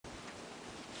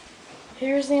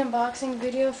Here's the unboxing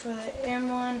video for the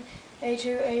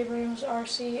M1A2 Abrams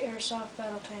RC Airsoft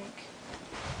Battle Tank.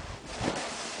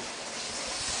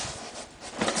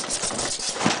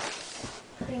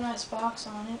 Pretty nice box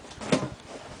on it.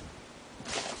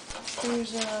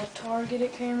 Here's a target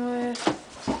it came with,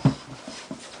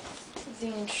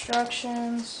 the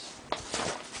instructions,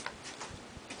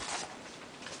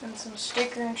 and some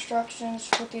sticker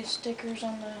instructions to put these stickers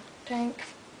on the tank.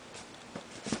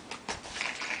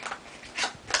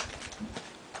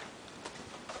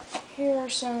 Here are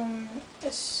some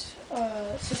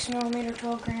 6mm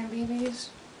 12-gram BBs.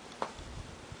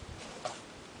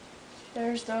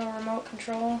 There's the remote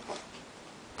control.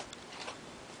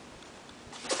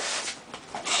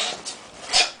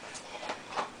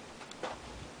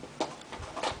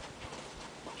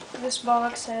 This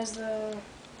box has the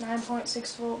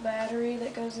 9.6 volt battery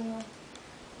that goes in the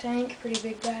tank, pretty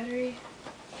big battery.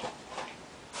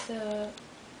 The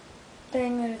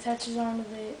thing that attaches onto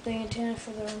the antenna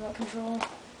for the remote control.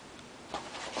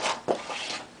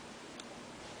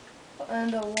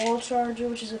 And a wall charger,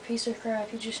 which is a piece of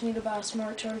crap. You just need to buy a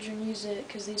smart charger and use it,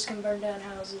 because these can burn down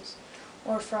houses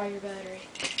or fry your battery.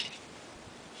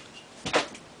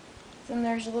 Then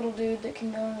there's a little dude that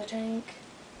can go in the tank.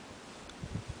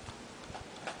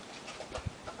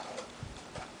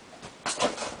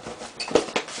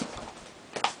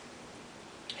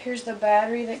 Here's the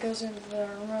battery that goes into the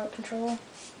remote control.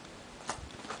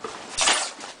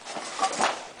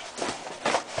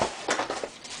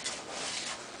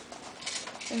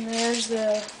 And there's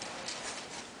the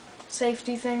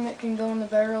safety thing that can go in the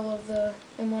barrel of the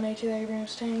M1A2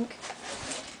 Abrams tank.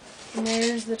 And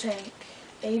there's the tank.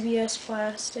 ABS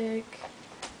plastic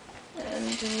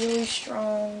and really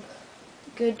strong,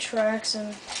 good tracks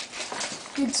and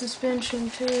good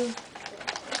suspension too.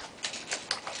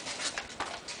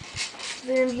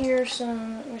 Then here's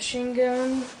some machine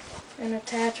gun and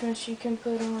attachments you can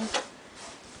put on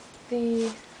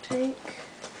the tank.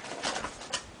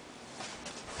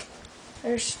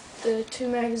 There's the 2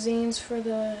 magazines for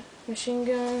the machine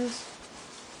guns.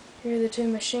 Here are the 2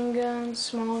 machine guns,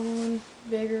 small one,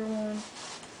 bigger one.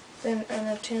 Then an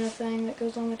antenna thing that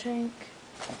goes on the tank.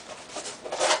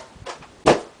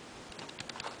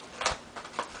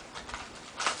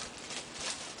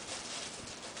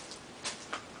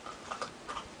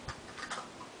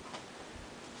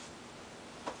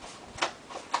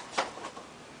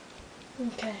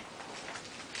 Okay,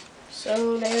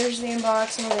 so there's the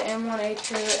unboxing of the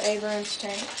M1A2 Abrams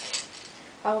tank.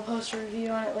 I will post a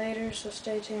review on it later, so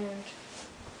stay tuned.